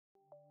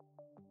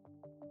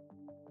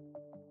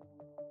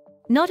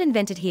Not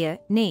invented here,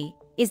 (NI),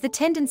 is the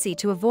tendency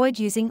to avoid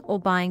using or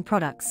buying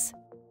products,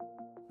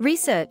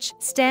 research,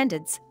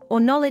 standards, or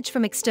knowledge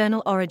from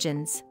external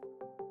origins.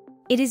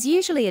 It is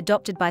usually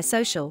adopted by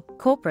social,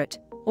 corporate,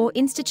 or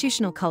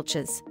institutional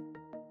cultures.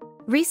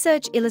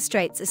 Research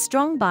illustrates a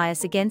strong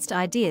bias against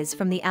ideas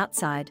from the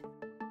outside.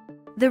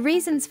 The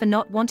reasons for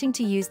not wanting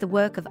to use the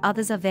work of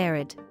others are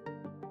varied,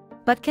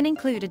 but can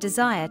include a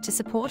desire to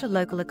support a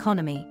local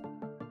economy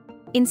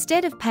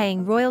instead of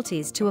paying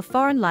royalties to a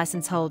foreign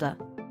license holder,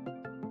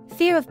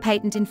 fear of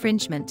patent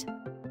infringement,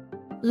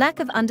 lack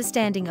of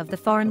understanding of the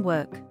foreign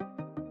work,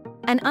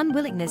 an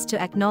unwillingness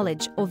to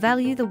acknowledge or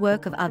value the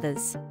work of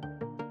others,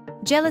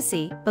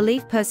 jealousy,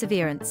 belief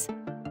perseverance,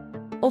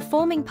 or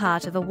forming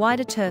part of a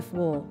wider turf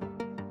war.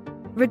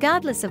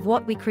 Regardless of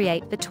what we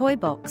create, the toy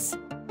box,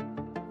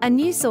 a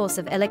new source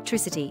of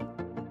electricity,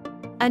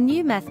 a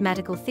new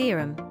mathematical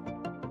theorem,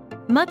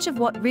 much of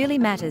what really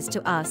matters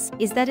to us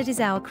is that it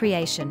is our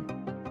creation.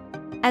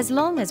 As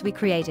long as we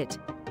create it,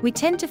 we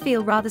tend to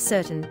feel rather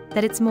certain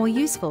that it's more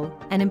useful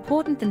and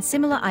important than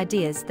similar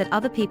ideas that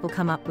other people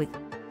come up with.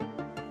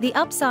 The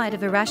upside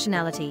of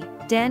irrationality,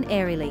 Dan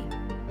Ariely.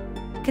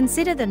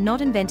 Consider the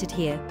not invented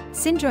here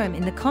syndrome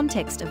in the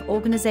context of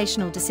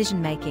organizational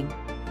decision-making.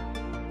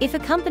 If a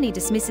company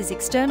dismisses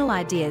external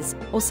ideas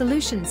or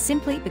solutions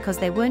simply because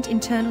they weren't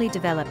internally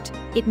developed,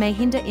 it may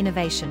hinder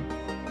innovation.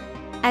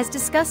 As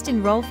discussed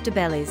in Rolf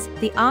Dobelli's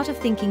The Art of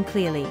Thinking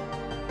Clearly,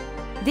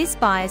 this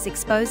bias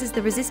exposes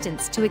the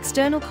resistance to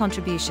external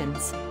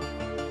contributions.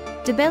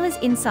 Dobelli's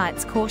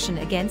insights caution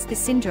against this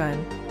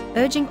syndrome,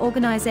 urging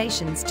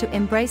organizations to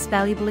embrace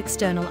valuable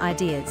external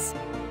ideas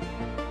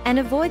and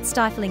avoid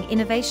stifling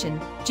innovation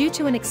due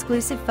to an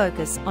exclusive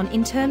focus on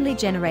internally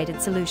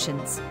generated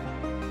solutions.